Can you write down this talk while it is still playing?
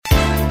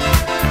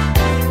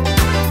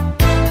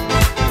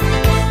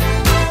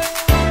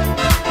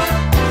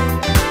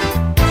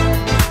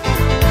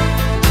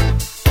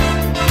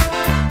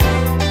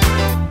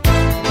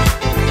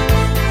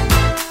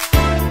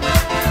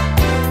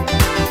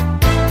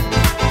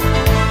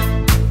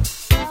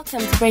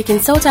Breaking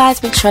Soul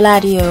Ties with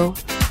Sholadio.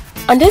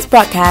 On this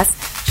broadcast,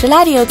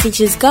 Sholadio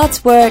teaches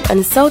God's Word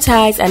on soul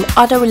ties and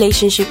other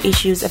relationship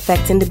issues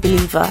affecting the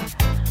believer.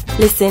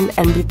 Listen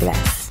and be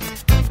blessed.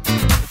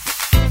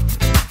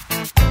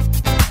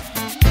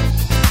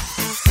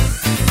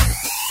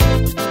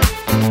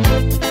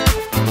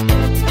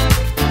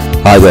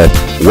 Hi there,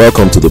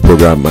 welcome to the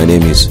program. My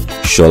name is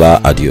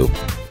Shola Adio.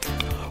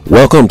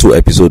 Welcome to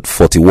episode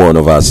 41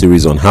 of our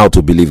series on how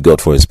to believe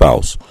God for a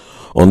spouse.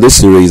 On this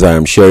series, I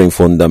am sharing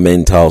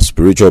fundamental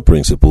spiritual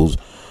principles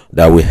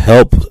that will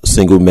help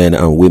single men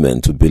and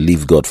women to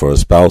believe God for a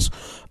spouse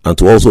and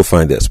to also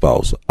find their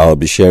spouse. I'll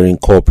be sharing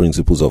core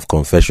principles of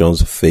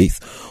confessions,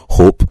 faith,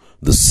 hope,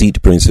 the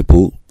seed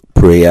principle,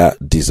 prayer,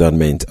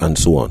 discernment, and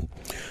so on.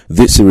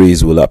 This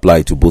series will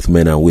apply to both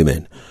men and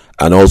women.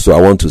 And also,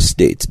 I want to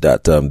state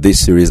that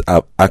this series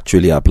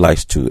actually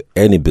applies to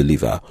any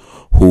believer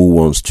who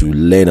wants to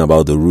learn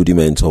about the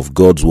rudiments of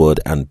God's word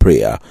and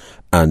prayer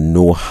and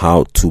know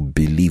how to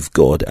believe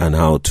God and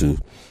how to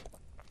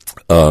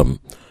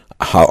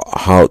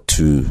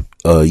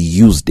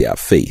use their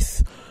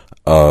faith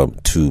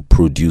to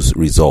produce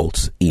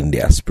results in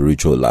their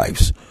spiritual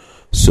lives.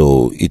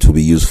 So it will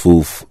be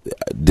useful.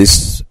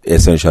 This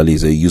essentially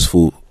is a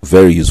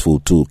very useful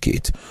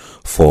toolkit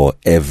for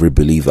every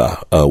believer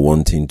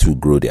wanting to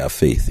grow their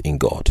faith in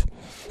God.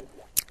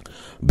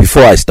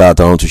 Before I start,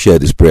 I want to share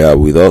this prayer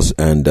with us,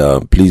 and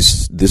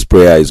please, this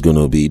prayer is going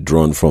to be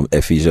drawn from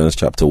Ephesians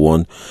chapter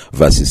 1,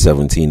 verses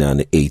 17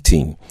 and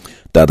 18.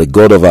 That the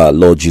God of our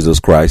Lord Jesus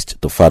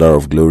Christ, the Father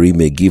of glory,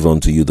 may give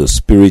unto you the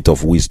spirit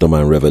of wisdom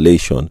and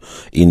revelation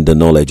in the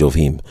knowledge of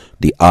him,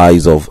 the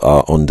eyes of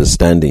our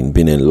understanding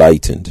being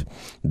enlightened,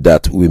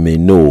 that we may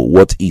know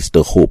what is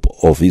the hope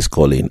of his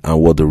calling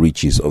and what the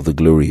riches of the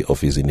glory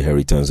of his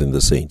inheritance in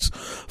the saints.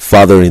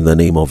 Father, in the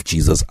name of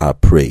Jesus, I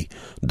pray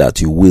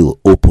that you will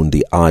open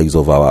the eyes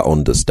of our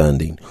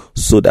understanding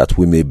so that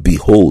we may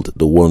behold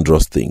the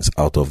wondrous things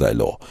out of thy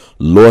law.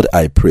 Lord,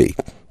 I pray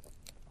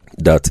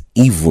that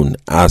even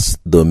as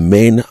the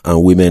men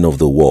and women of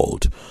the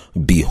world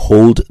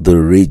behold the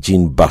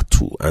raging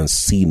battle and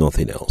see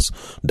nothing else,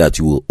 that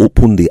you will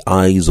open the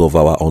eyes of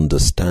our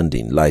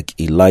understanding like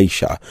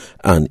Elisha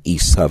and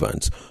his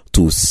servants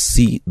to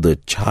see the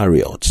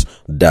chariots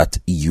that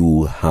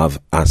you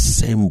have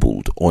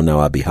assembled on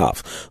our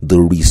behalf, the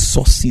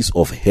resources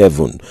of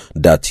heaven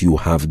that you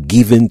have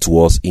given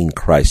to us in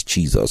Christ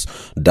Jesus,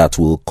 that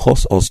will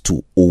cause us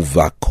to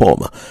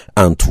overcome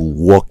and to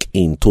walk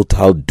in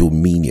total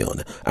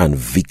dominion and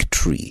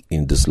victory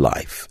in this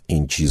life.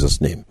 In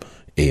Jesus' name,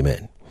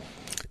 amen.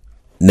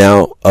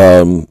 Now,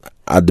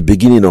 at the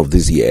beginning of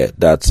this year,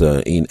 that's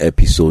in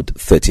episode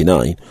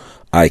 39,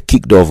 I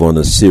kicked off on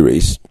a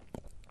series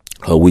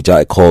which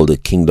I call the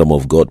Kingdom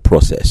of God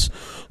process.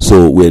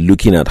 So we're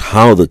looking at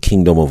how the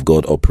Kingdom of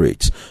God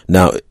operates.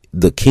 Now,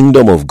 the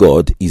Kingdom of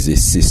God is a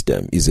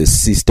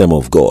system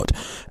of God.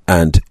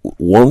 And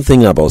one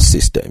thing about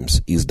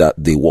systems is that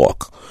they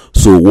work.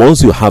 So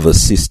once you have a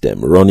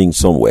system running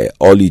somewhere,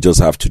 all you just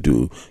have to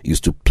do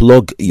is to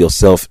plug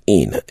yourself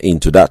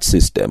into that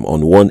system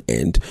on one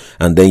end,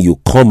 and then you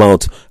come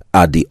out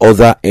at the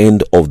other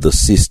end of the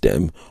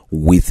system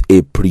with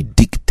a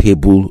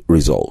predictable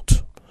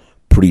result.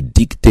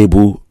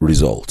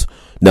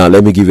 Now,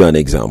 let me give you an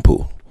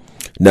example.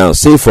 Now,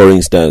 say for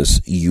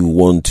instance, you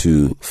want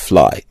to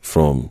fly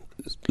from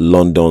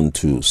London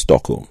to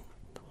Stockholm.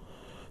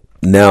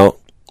 Now,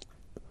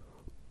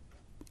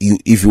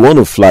 if you want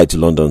to fly to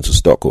London to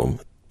Stockholm,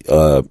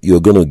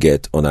 you're going to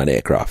get on an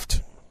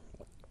aircraft.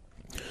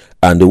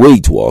 And the way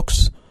it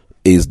works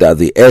is that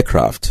the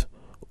aircraft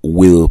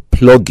will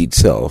plug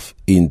itself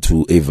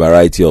into a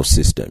variety of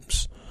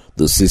systems.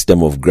 The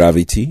system of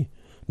gravity,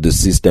 the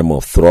system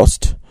of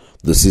thrust,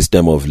 the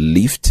system of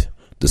lift,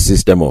 the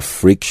system of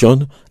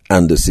friction,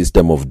 and the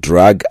system of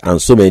drag,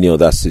 and so many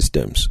other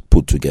systems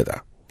put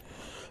together.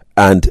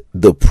 And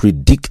the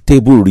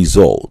predictable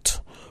result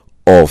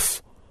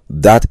of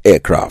that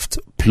aircraft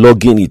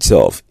plugging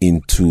itself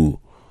into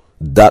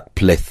that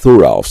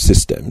plethora of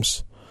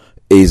systems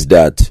is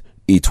that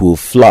it will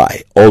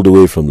fly all the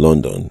way from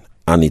London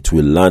and it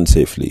will land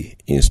safely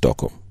in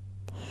Stockholm.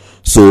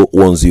 So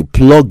once you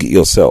plug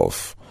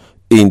yourself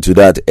into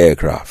that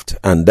aircraft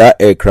and that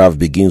aircraft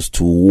begins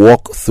to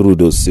walk through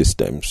those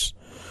systems,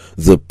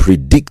 the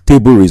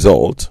predictable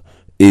result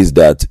is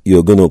that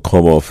you're going to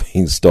come off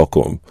in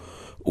Stockholm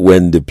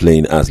when the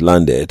plane has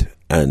landed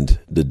and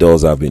the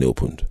doors have been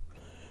opened.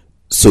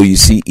 So you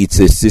see, it's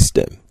a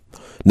system.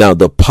 Now,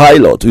 the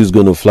pilot who's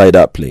going to fly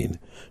that plane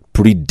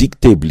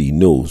predictably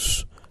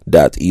knows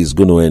that he's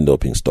going to end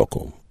up in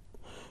Stockholm.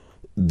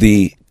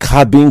 The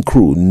cabin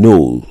crew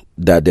know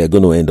that they're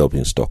going to end up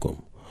in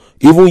Stockholm.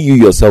 Even you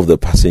yourself, the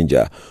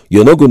passenger,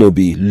 you're not going to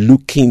be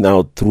looking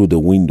out through the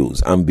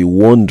windows and be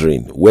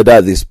wondering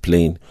whether this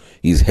plane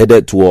is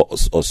headed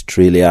towards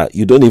Australia.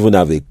 You don't even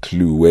have a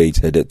clue where it's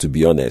headed, to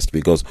be honest,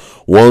 because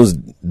once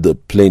the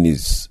plane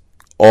is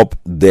up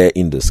there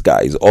in the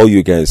skies, all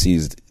you can see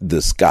is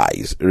the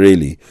skies,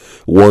 really.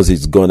 Once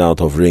it's gone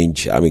out of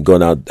range,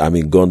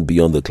 gone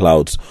beyond the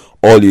clouds,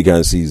 all you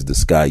can see is the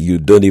sky. You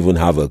don't even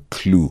have a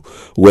clue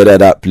whether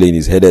that plane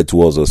is headed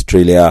towards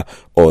Australia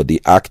or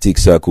the Arctic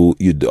Circle.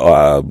 You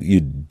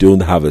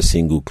don't have a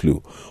single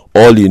clue.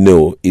 All you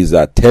know is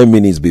that 10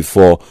 minutes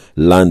before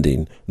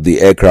landing,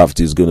 the aircraft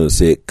is going to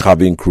say,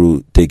 cabin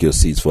crew, take your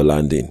seats for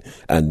landing.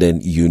 And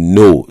then you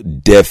know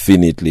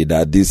definitely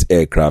that this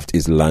aircraft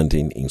is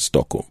landing in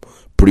Stockholm.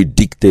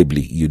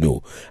 Predictably, you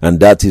know. And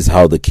that is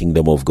how the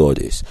kingdom of God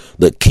is.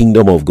 The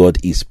kingdom of God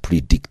is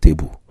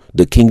predictable.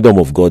 The kingdom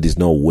of God is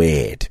not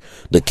weird.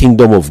 The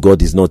kingdom of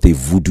God is not a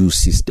voodoo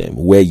system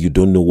where you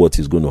don't know what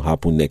is going to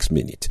happen next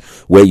minute,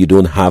 where you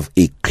don't have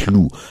a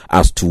clue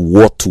as to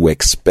what to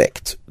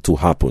expect to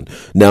happen.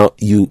 Now,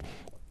 you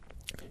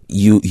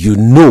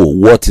know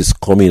what is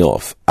coming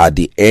off at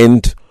the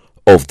end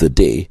of the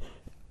day.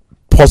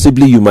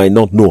 Possibly you might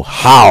not know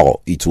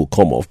how it will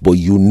come off, but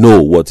you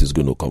know what is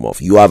going to come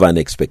off. You have an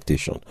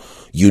expectation.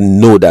 You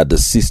know that the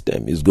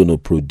system is going to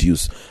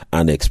produce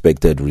an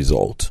expected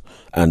result.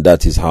 And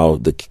that is how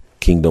the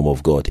kingdom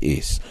of God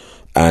is.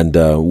 And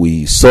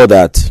we saw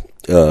that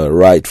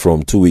right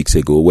from 2 weeks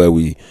ago, where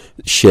we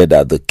shared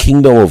that the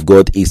kingdom of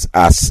God is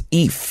as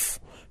if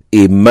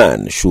a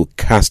man should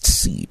cast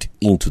seed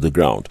into the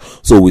ground.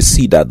 So we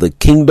see that the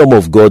kingdom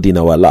of God in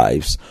our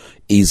lives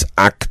is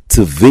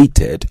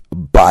activated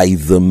by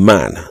the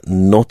man,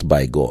 not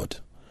by God.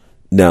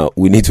 Now,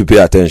 we need to pay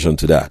attention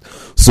to that.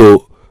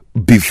 So,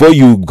 before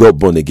you got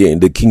born again,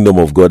 the kingdom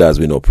of God has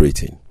been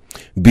operating.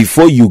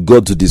 Before you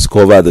got to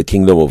discover the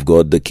kingdom of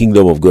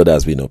God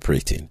has been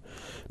operating.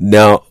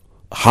 Now,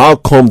 how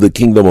come the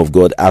kingdom of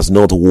God has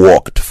not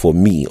worked for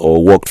me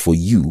or worked for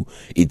you?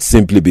 It's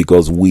simply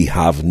because we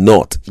have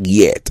not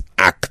yet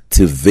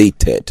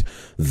activated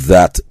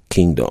that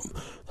kingdom.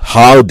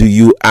 How do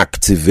you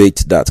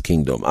activate that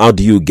kingdom? How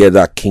do you get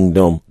that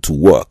kingdom to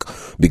work?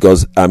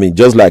 Because,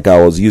 just like I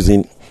was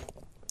using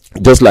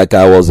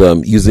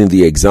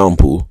the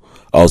example,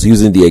 I was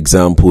using the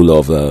example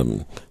of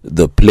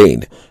the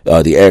plane,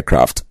 the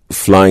aircraft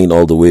flying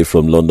all the way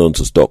from London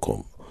to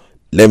Stockholm.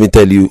 Let me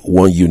tell you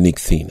one unique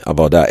thing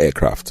about that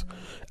aircraft.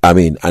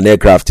 An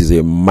aircraft is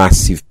a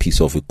massive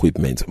piece of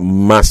equipment,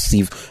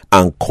 massive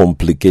and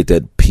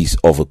complicated piece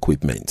of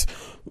equipment.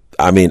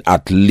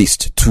 At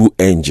least 2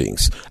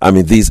 engines.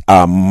 These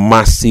are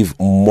massive,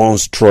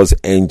 monstrous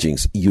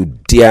engines. You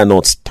dare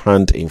not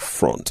stand in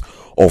front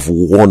of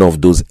one of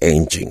those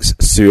engines.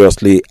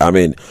 Seriously,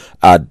 I'd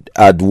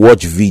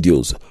watch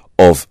videos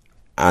of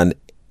an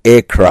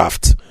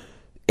aircraft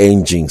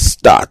engine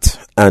start,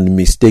 and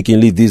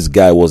mistakenly this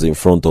guy was in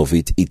front of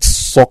it. It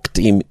sucked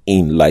him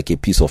in like a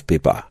piece of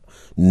paper,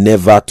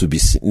 never to be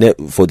seen,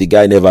 for the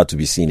guy never to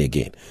be seen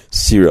again.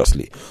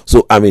 Seriously.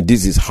 So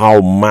this is how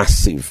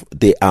massive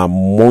they are.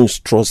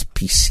 Monstrous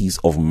pieces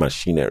of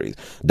machinery,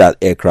 that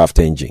aircraft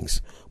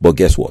engines. But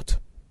guess what?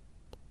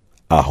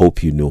 I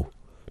hope you know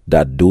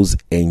that those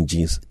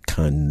engines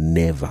can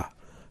never,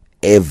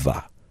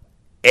 ever,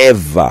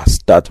 ever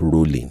start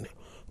rolling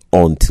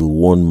until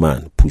one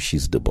man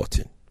pushes the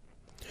button.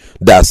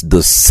 That's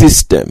the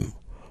system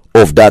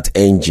of that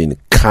engine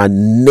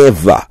can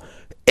never,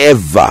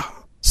 ever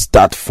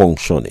start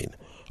functioning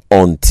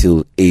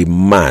until a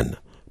man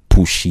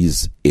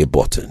pushes a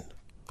button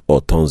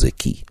or turns a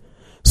key.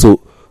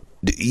 So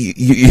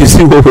you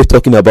see what we're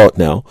talking about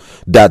now?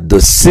 That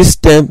the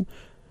system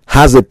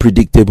has a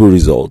predictable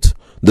result.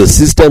 The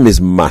system is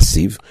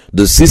massive.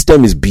 The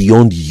system is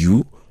beyond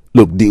you.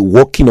 Look, the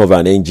working of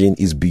an engine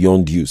is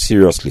beyond you.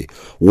 Seriously.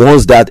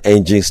 Once that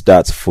engine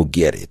starts,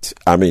 forget it.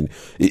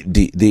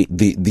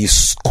 The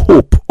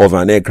scope of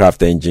an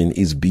aircraft engine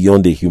is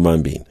beyond a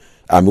human being.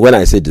 When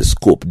I say the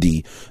scope,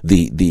 the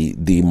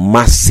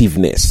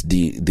massiveness,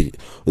 the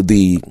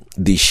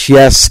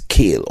sheer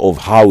scale of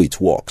how it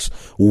works,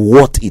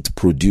 what it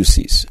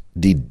produces,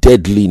 the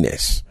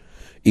deadliness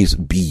is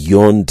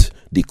beyond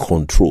the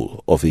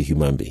control of a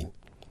human being.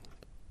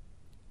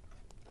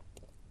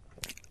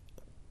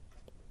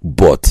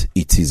 But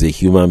it is a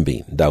human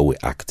being that will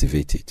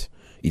activate it.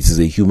 It is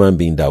a human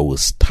being that will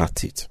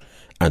start it.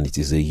 And it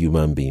is a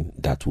human being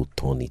that will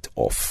turn it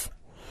off.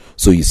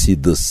 So you see,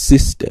 the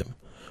system,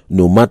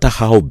 no matter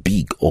how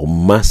big or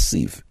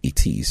massive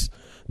it is,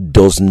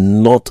 does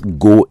not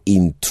go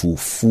into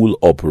full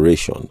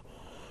operation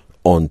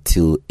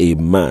until a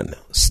man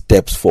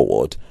steps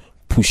forward,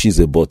 pushes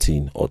a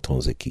button or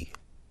turns a key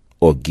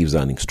or gives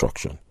an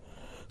instruction.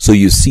 So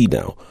you see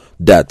now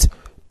that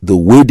the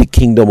way the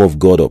kingdom of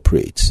God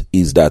operates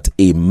is that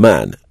a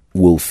man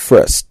will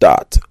first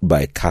start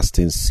by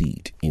casting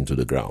seed into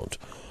the ground.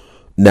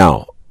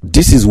 Now,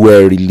 this is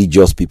where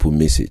religious people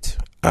miss it,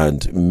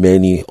 and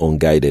many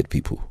unguided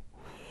people.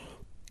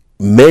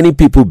 Many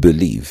people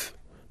believe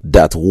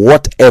that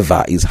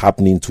whatever is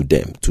happening to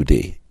them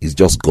today is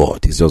just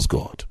God. It's just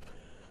God.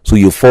 So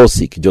you fall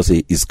sick, just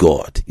say, it's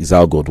God. It's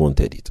how God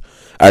wanted it.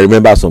 I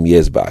remember some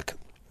years back,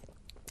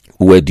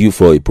 we were due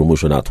for a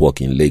promotion at work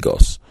in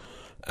Lagos.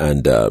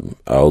 And I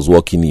was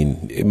working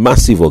in a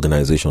massive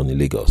organization in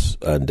Lagos.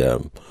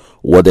 And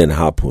what then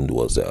happened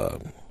was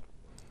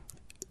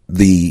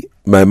the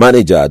my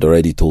manager had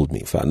already told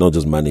me, in fact, not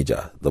just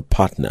manager, the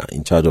partner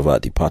in charge of our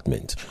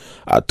department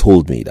had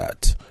told me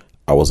that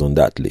I was on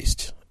that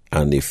list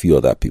and a few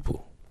other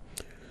people.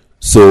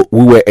 So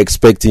we were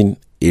expecting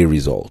a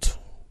result.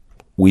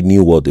 We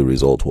knew what the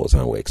result was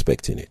and we're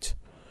expecting it.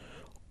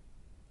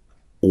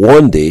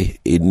 One day,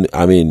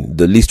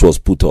 the list was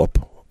put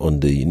up on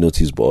the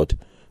notice board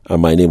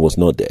and my name was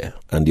not there.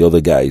 And the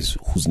other guys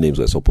whose names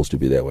were supposed to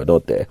be there were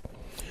not there.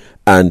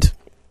 And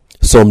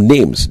some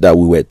names that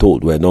we were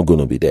told were not going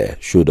to be there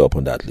showed up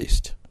on that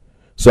list.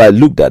 So I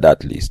looked at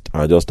that list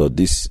and I just thought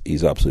this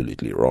is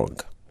absolutely wrong.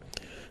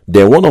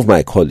 Then one of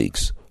my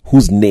colleagues,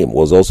 whose name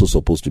was also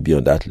supposed to be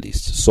on that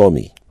list, saw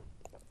me.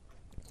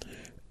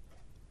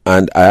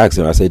 And I asked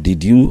him, I said,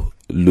 did you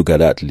look at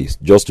that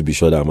list just to be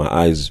sure that my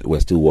eyes were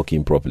still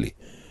working properly?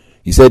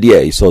 He said,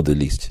 yeah, he saw the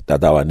list,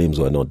 that our names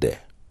were not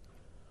there.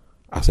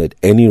 I said,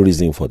 any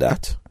reason for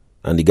that?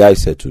 And the guy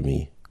said to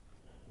me,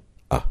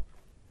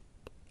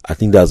 I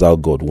think that's how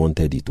God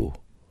wanted it to.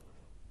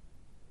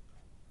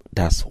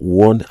 That's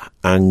one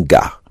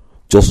anger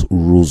just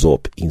rose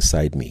up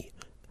inside me.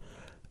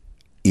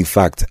 In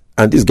fact,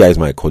 and this guy is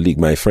my colleague,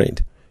 my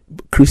friend,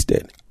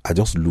 Christian. I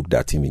just looked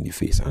at him in the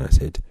face and I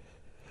said,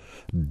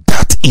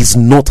 that is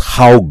not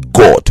how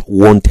God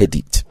wanted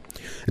it.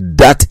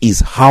 That is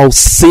how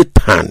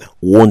Satan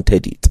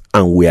wanted it.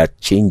 And we are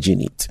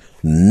changing it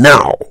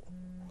now.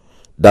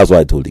 That's what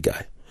I told the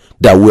guy.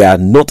 That we are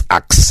not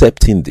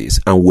accepting this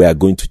and we are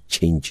going to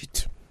change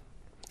it.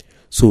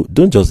 So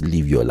don't just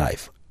live your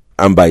life.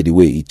 And by the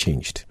way, it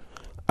changed.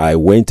 I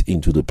went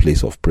into the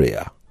place of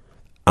prayer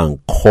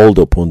and called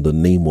upon the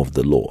name of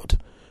the Lord.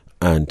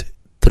 And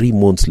 3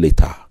 months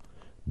later,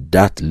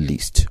 that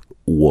list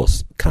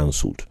was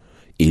cancelled.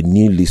 A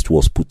new list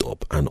was put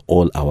up and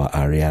all our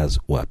arrears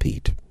were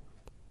paid.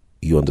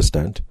 You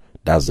understand?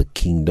 That's the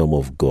kingdom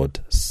of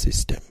God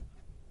system.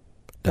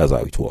 That's how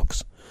it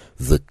works.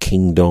 The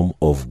kingdom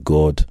of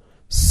God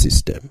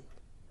system.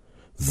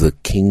 The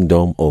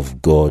kingdom of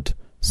God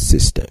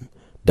system.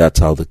 That's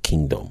how the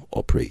kingdom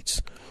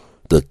operates.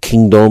 The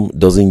kingdom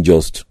doesn't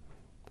just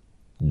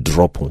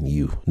drop on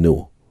you.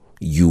 No.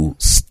 You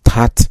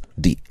start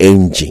the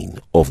engine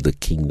of the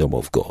kingdom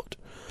of God.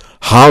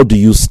 How do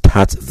you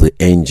start the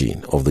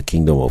engine of the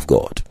kingdom of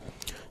God?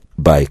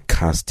 By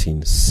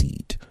casting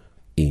seed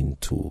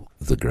into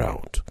the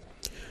ground.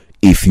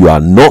 If you are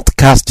not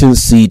casting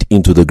seed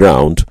into the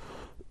ground,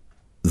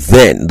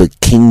 then the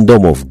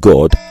kingdom of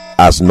God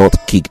has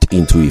not kicked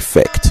into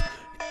effect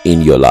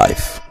in your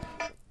life.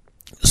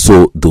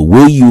 So the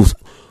way you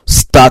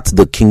start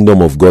the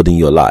kingdom of God in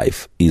your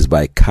life is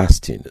by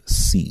casting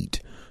seed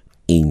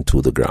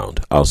into the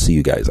ground. I'll see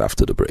you guys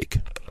after the break.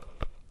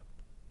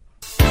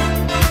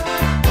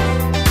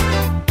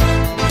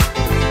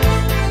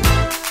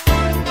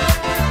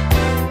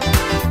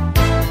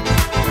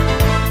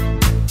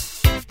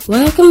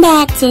 Welcome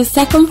back to the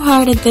second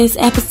part of this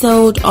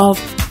episode of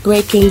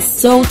Breaking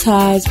Soul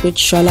Ties with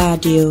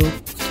Sholadio.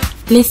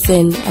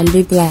 Listen and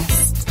be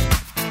blessed.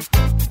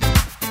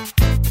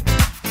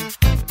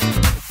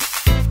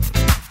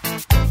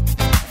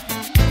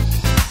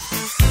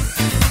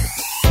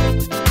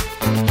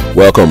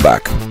 Welcome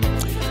back.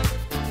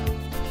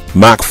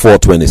 Mark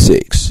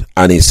 4:26,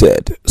 and he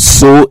said,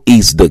 so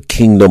is the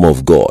kingdom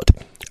of God,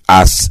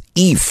 as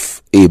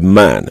if a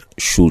man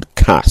should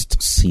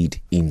cast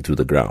seed into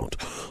the ground.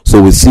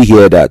 So we see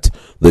here that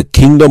the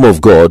kingdom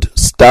of God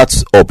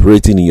starts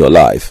operating in your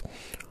life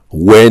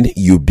when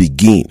you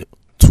begin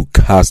to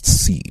cast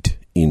seed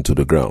into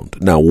the ground.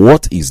 Now,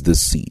 what is the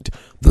seed?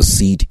 The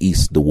seed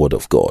is the word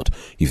of God.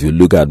 If you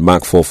look at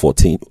Mark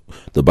 4:14,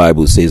 the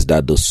Bible says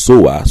that the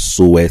sower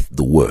soweth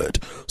the word.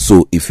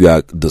 So if you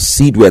are, the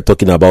seed we're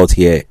talking about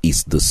here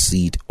is the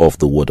seed of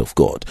the word of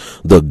God.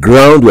 The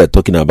ground we're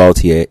talking about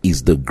here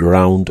is the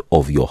ground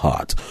of your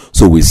heart.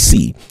 So we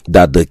see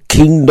that the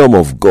kingdom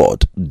of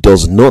God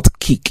does not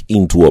kick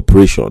into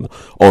operation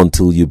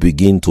until you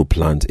begin to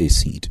plant a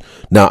seed.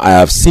 Now, I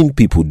have seen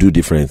people do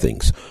different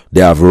things.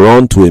 They have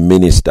run to a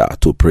minister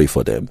to pray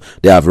for them.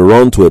 They have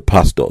run to a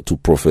pastor to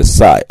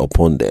prophesy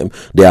upon them.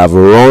 They have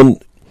run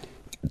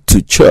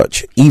to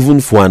church even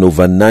for an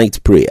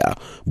overnight prayer,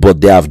 but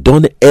they have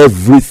done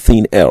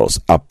everything else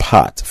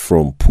apart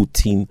from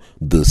putting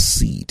the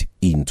seed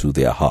into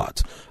their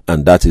heart,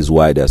 and that is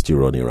why they're still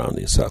running around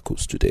in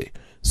circles today.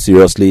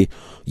 Seriously,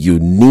 you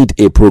need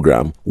a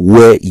program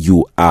where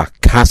you are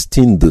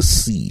casting the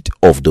seed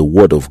of the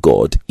word of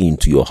God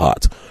into your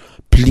heart.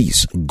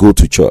 Please go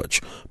to church.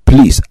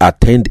 Please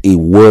attend a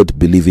word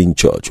believing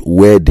church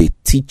where they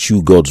teach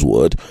you God's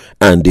word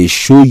and they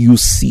show you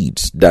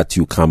seeds that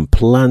you can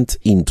plant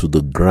into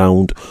the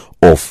ground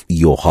of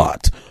your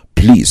heart.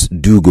 Please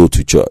do go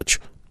to church.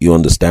 You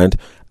understand?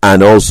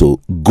 And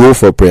also go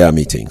for prayer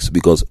meetings,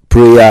 because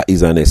prayer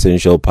is an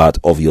essential part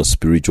of your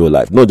spiritual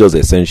life. Not just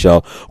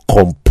essential,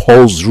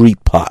 compulsory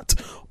part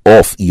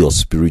of your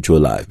spiritual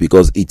life,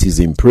 because it is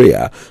in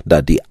prayer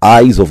that the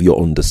eyes of your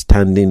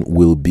understanding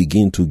will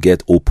begin to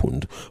get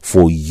opened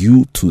for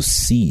you to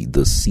see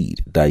the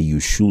seed that you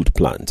should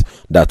plant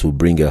that will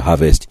bring a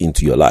harvest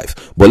into your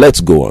life. But let's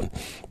go on.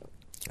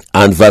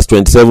 And verse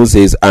 27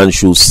 says, and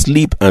should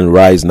sleep and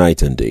rise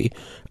night and day,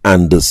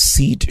 and the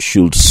seed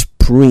should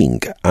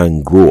spring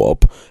and grow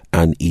up,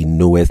 and he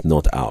knoweth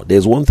not how.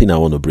 There's one thing I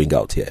want to bring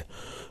out here.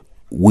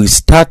 We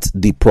start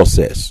the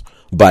process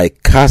by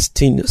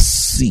casting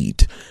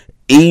seed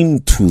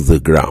into the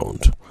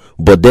ground.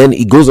 But then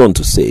it goes on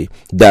to say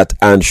that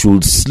and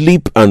should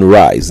sleep and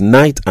rise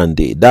night and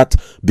day. That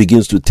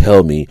begins to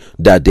tell me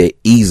that there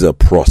is a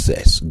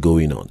process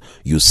going on.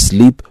 You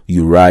sleep,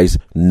 you rise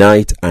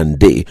night and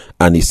day.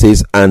 And it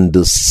says, and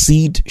the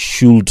seed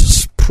should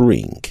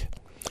spring.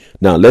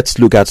 Now let's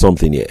look at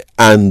something here.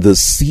 And the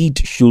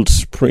seed should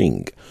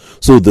spring.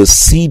 So the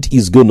seed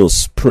is going to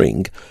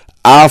spring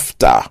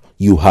after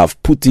you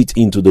have put it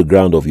into the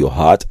ground of your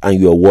heart and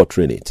you are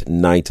watering it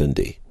night and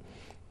day.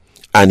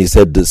 And he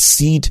said the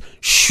seed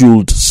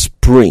should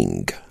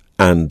spring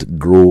and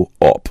grow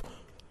up.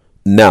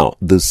 Now,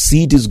 the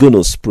seed is going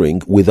to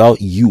spring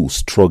without you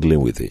struggling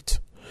with it.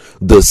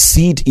 The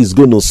seed is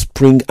going to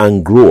spring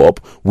and grow up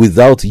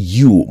without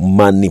you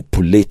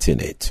manipulating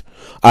it.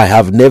 I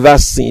have never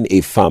seen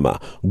a farmer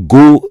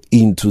go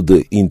into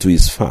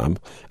his farm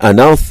and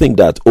now think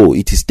that, oh,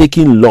 it is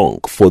taking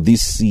long for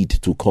this seed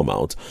to come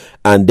out,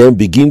 and then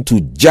begin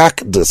to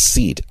jack the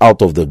seed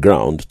out of the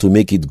ground to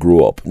make it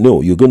grow up.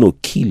 No, you're going to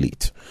kill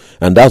it.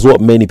 And that's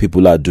what many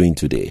people are doing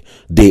today.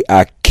 They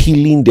are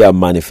killing their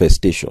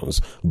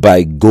manifestations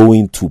by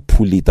going to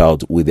pull it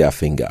out with their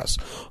fingers.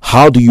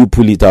 How do you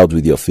pull it out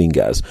with your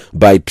fingers?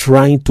 By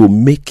trying to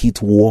make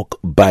it work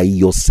by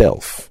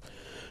yourself.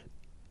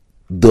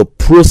 The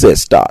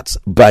process starts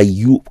by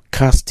you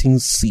casting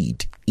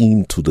seed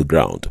into the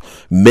ground.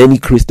 Many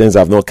Christians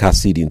have not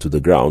cast seed into the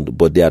ground,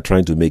 but they are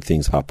trying to make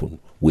things happen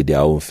with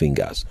their own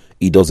fingers.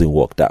 It doesn't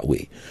work that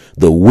way.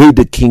 The way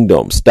the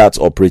kingdom starts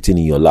operating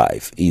in your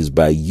life is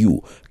by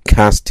you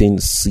casting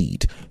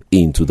seed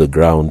into the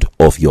ground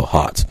of your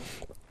heart.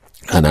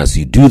 And as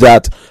you do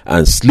that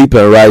and sleep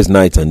and rise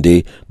night and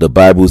day, the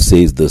Bible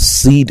says the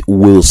seed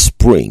will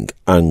spring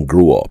and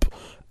grow up,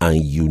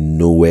 and you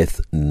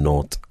knoweth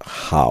not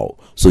how.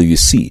 So you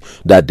see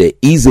that there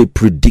is a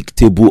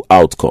predictable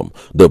outcome.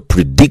 The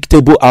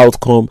predictable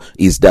outcome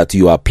is that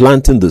you are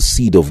planting the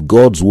seed of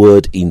God's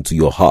word into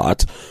your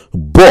heart,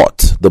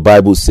 but the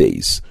Bible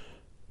says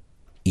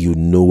you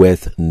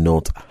knoweth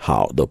not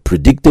how. The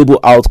predictable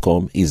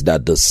outcome is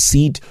that the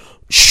seed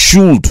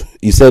should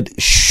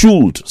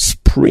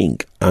spring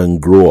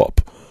and grow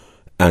up,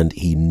 and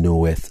he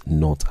knoweth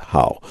not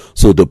how.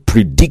 So the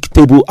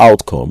predictable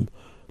outcome,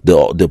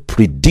 the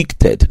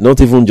predicted, not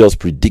even just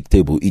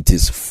predictable, it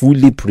is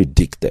fully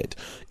predicted,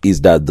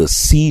 is that the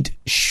seed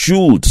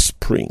should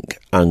spring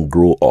and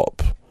grow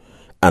up.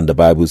 And the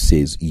Bible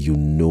says, you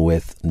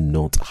knoweth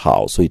not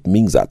how. So it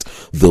means that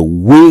the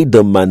way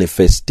the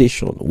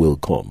manifestation will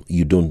come,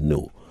 you don't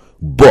know,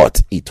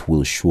 but it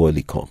will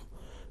surely come.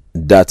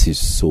 That is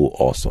so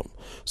awesome.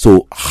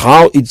 So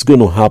how it's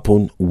going to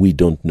happen, we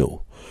don't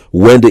know.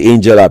 When the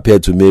angel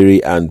appeared to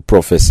Mary and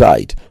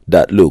prophesied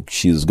that, look,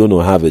 she's going to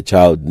have a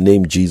child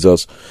named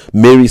Jesus,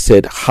 Mary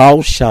said,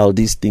 how shall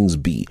these things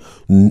be,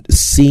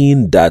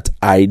 seeing that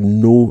I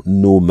know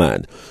no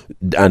man?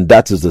 And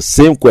that is the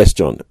same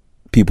question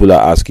people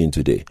are asking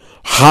today.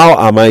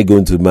 How am I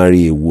going to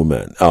marry a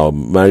woman, or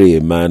marry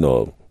a man,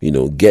 or,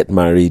 get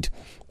married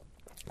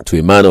to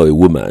a man or a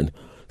woman,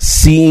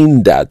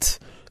 seeing that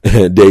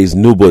there is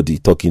nobody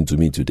talking to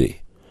me today?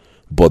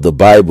 But the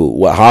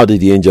Bible, how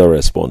did the angel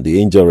respond?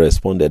 The angel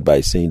responded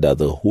by saying that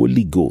the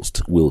Holy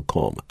Ghost will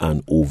come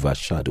and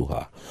overshadow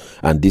her.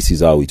 And this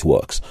is how it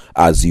works.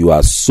 As you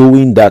are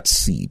sowing that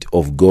seed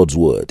of God's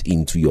word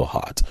into your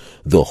heart,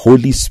 the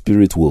Holy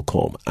Spirit will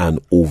come and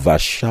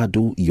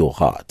overshadow your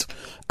heart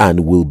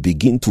and will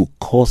begin to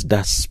cause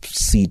that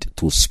seed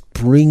to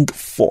spring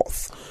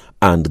forth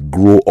and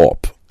grow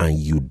up, and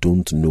you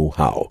don't know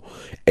how.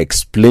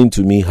 Explain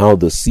to me how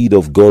the seed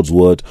of God's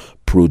word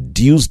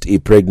produced a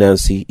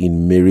pregnancy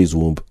in Mary's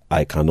womb.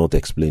 I cannot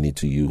explain it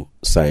to you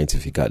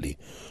scientifically,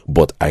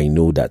 but I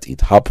know that it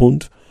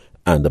happened,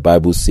 and the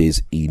Bible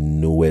says he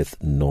knoweth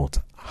not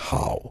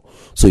how.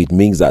 So it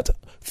means that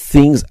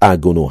things are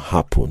going to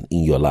happen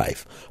in your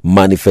life.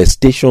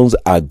 Manifestations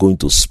are going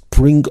to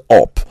spring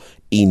up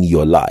in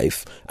your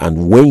life,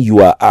 and when you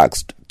are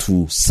asked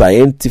to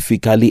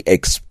scientifically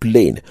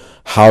explain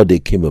how they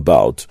came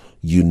about,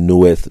 you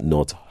knoweth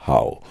not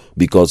how.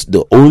 Because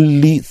the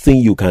only thing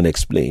you can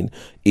explain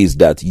is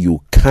that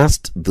you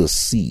cast the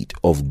seed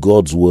of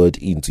God's word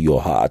into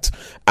your heart,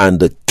 and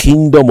the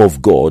kingdom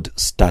of God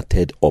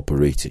started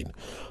operating.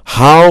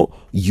 How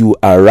you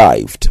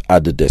arrived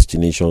at the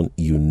destination,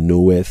 you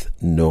knoweth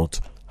not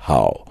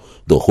how.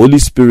 The Holy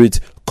Spirit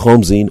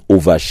comes in,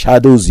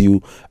 overshadows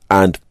you,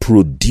 and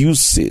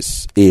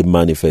produces a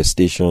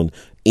manifestation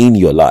in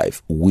your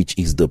life, which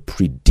is the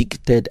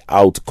predicted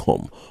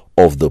outcome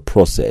of the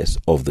process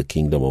of the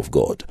kingdom of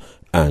God.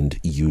 And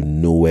you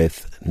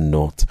knoweth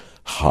not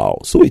how.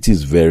 So it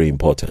is very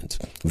important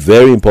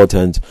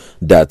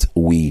that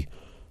we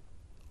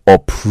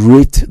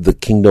operate the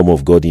kingdom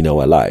of God in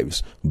our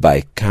lives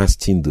by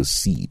casting the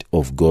seed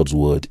of God's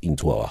word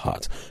into our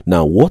heart.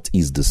 Now, what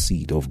is the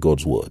seed of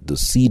God's word? The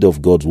seed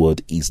of God's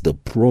word is the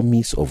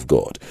promise of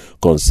God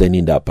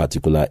concerning that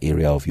particular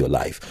area of your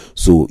life.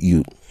 So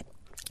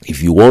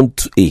if you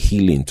want a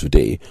healing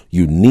today,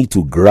 you need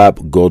to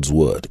grab God's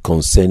word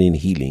concerning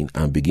healing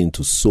and begin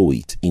to sow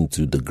it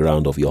into the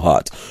ground of your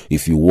heart.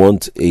 If you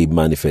want a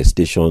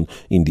manifestation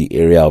in the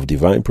area of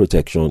divine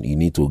protection, you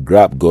need to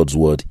grab God's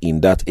word in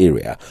that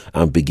area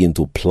and begin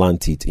to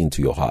plant it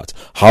into your heart.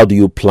 How do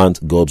you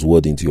plant God's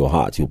word into your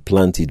heart? You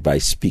plant it by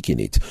speaking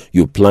it.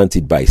 You plant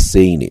it by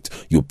saying it.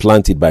 You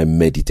plant it by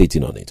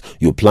meditating on it.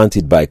 You plant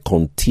it by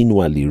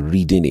continually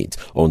reading it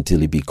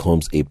until it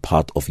becomes a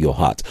part of your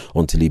heart,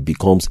 until it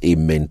becomes a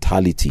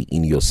mentality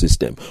in your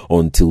system,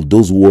 until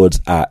those words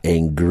are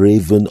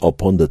engraven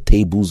upon the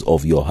tables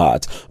of your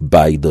heart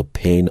by the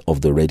pen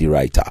of the ready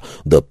writer.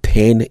 The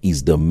pen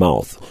is the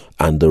mouth,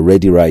 and the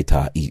ready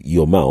writer is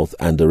your mouth,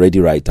 and the ready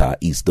writer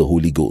is the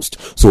Holy Ghost.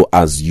 So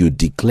as you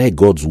declare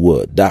God's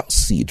word, that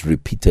seed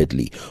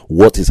repeatedly,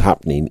 what is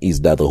happening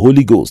is that the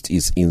Holy Ghost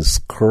is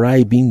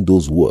inscribing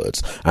those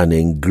words and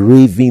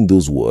engraving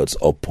those words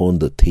upon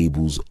the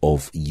tables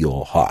of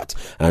your heart,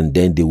 and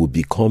then they will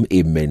become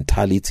a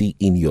mentality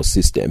in your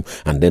system.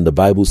 And then the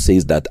Bible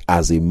says that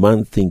as a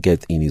man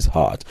thinketh in his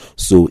heart,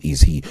 so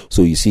is he.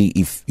 So you see,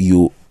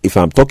 if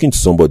I'm talking to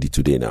somebody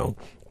today now,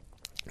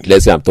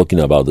 let's say I'm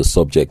talking about the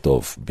subject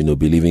of,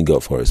 believing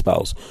God for a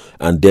spouse.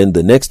 And then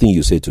the next thing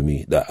you say to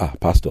me that,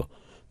 Pastor,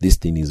 this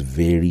thing is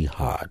very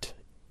hard.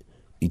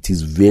 It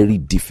is very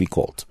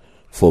difficult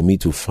for me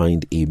to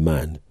find a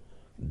man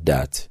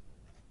that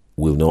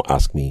will not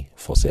ask me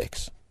for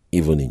sex,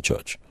 even in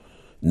church.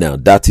 Now,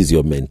 that is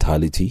your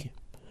mentality.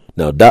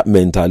 Now, that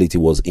mentality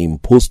was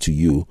imposed to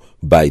you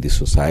by the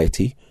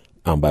society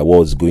and by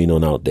what is going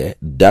on out there.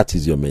 That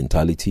is your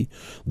mentality.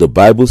 The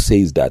Bible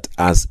says that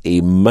as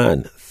a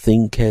man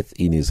thinketh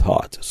in his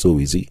heart, so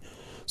is he.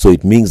 So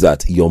it means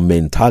that your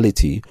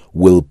mentality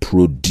will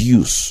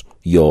produce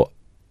your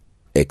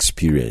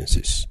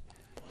experiences.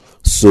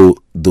 So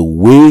the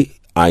way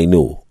I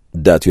know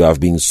that you have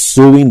been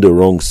sowing the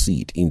wrong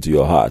seed into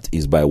your heart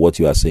is by what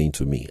you are saying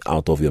to me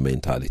out of your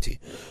mentality,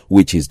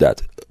 which is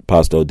that,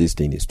 Pastor, this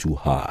thing is too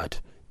hard.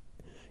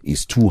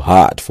 It's too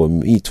hard for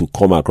me to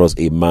come across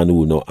a man who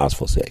will not ask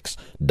for sex.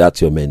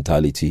 That's your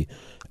mentality.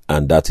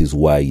 And that is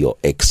why your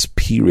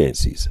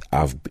experiences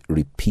have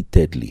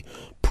repeatedly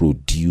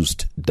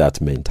produced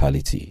that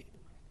mentality.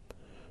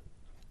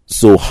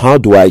 So how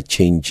do I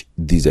change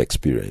this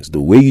experience? The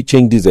way you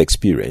change this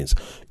experience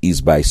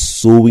is by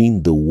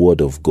sowing the word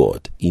of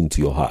God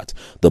into your heart.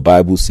 The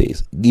Bible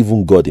says,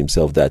 even God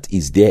himself, that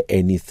is there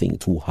anything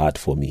too hard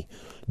for me?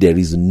 There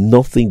is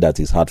nothing that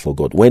is hard for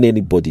God. When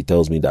anybody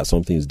tells me that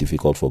something is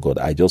difficult for God,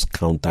 I just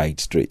counter it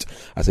straight.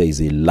 I say it's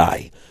a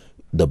lie.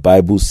 The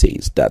Bible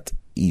says that,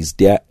 is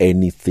there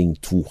anything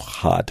too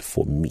hard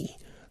for me?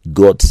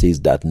 God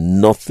says that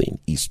nothing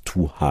is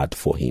too hard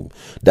for him,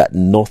 that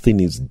nothing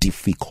is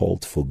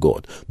difficult for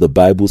God. The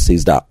Bible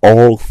says that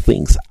all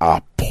things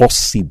are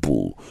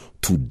possible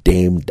to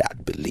them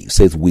that believe. It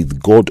says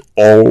with God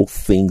all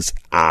things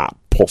are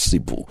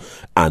possible,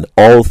 and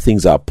all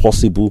things are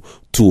possible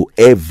to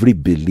every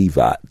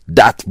believer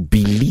that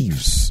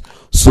believes.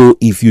 So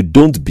if you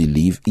don't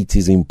believe, it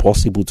is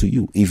impossible to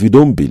you. If you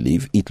don't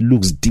believe, it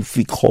looks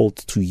difficult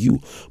to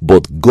you.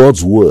 But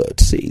God's word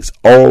says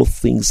all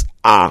things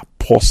are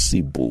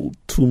possible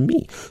to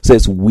me. It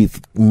says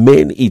with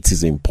men it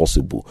is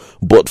impossible,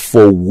 but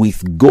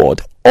with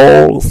God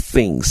all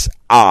things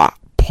are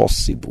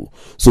possible.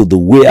 So the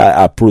way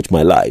I approach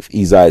my life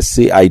is I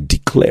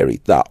declare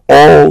it that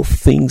all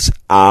things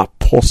are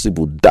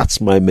possible. That's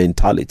my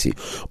mentality.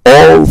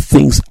 All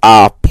things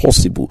are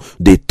possible.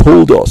 They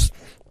told us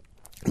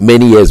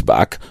many years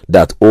back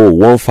that,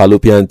 one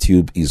fallopian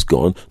tube is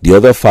gone, the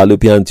other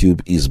fallopian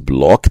tube is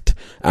blocked,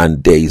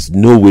 and there is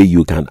no way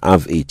you can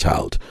have a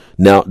child.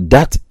 Now,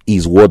 that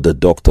is what the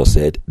doctor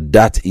said.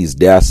 That is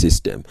their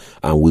system.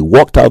 And we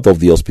walked out of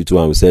the hospital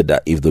and we said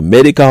that if the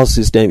medical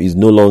system is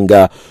no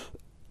longer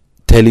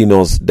telling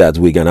us that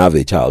we can have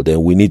a child,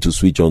 then we need to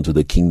switch on to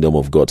the kingdom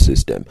of God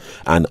system.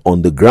 And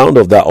on the ground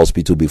of that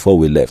hospital, before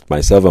we left,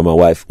 myself and my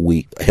wife,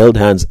 we held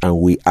hands and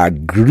we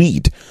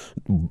agreed,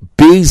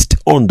 based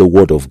on the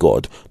word of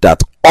God,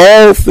 that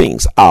all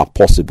things are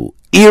possible,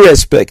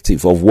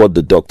 irrespective of what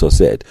the doctor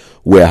said.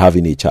 We're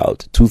having a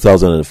child.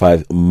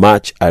 2005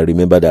 March, I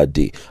remember that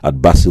day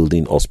at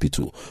Basildon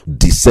Hospital.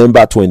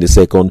 December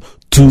 22nd,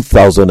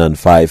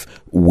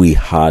 2005, we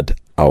had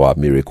our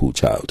miracle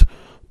child.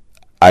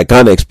 I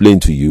can't explain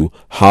to you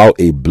how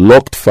a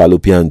blocked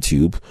fallopian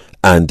tube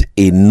and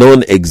a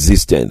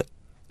non-existent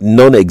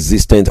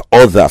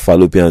other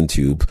fallopian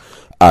tube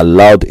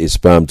allowed a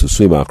sperm to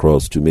swim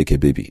across to make a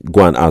baby.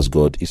 Go and ask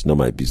God. It's not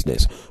my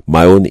business.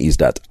 My own is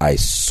that I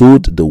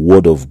sowed the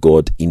word of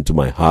God into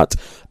my heart,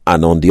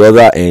 and on the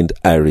other end,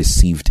 I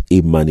received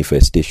a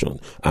manifestation,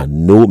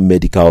 and no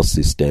medical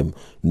system,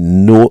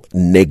 no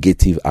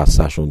negative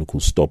assertion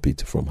could stop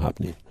it from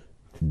happening.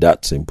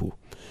 That simple.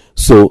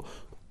 So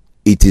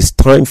it is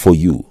time for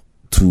you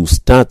to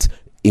start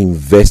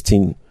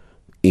investing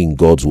in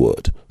God's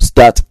word.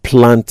 Start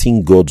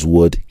planting God's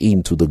word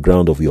into the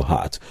ground of your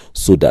heart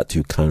so that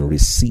you can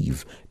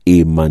receive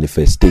a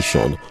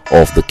manifestation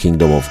of the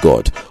kingdom of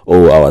God.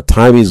 Oh, our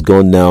time is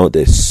gone now.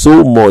 There's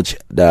so much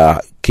that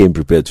I came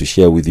prepared to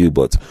share with you,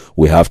 but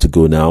we have to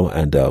go now,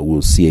 and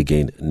we'll see you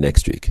again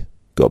next week.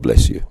 God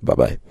bless you.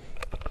 Bye-bye.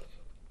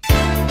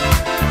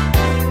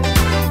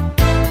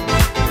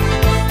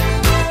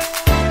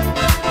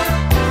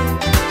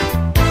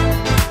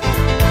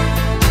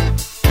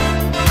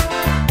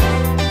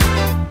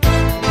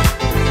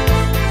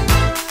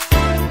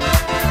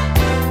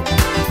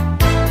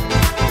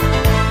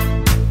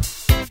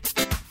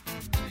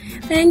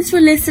 Thanks for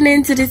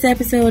listening to this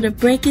episode of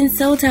Breaking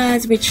Soul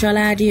Ties with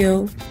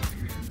Sholadio.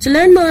 To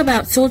learn more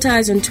about Soul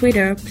Ties on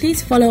Twitter,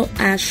 please follow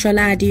our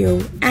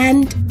Sholadio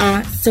and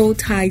our Soul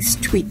Ties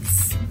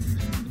tweets.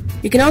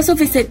 You can also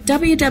visit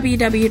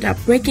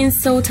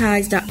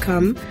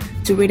www.breakingsoulties.com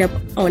to read up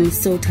on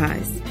Soul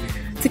Ties.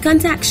 To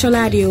contact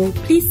Sholadio,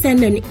 please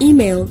send an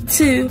email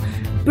to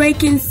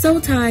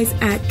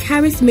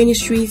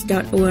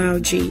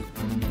breakingsoulties@charisministries.org.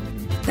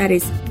 That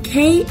is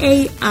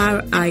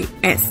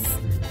KARIS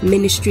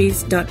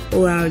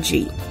ministries.org.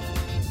 You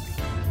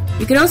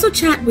can also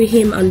chat with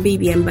him on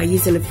BBM by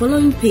using the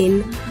following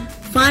pin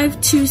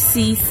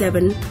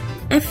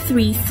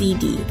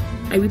 52C7F3CD.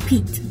 I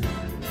repeat,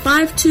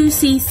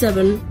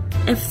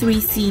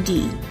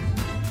 52C7F3CD.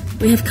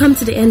 We have come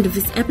to the end of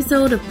this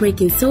episode of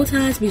Breaking Soul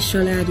Ties with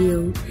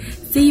Sholadio.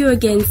 See you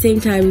again same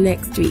time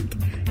next week.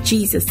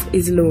 Jesus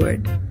is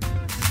Lord.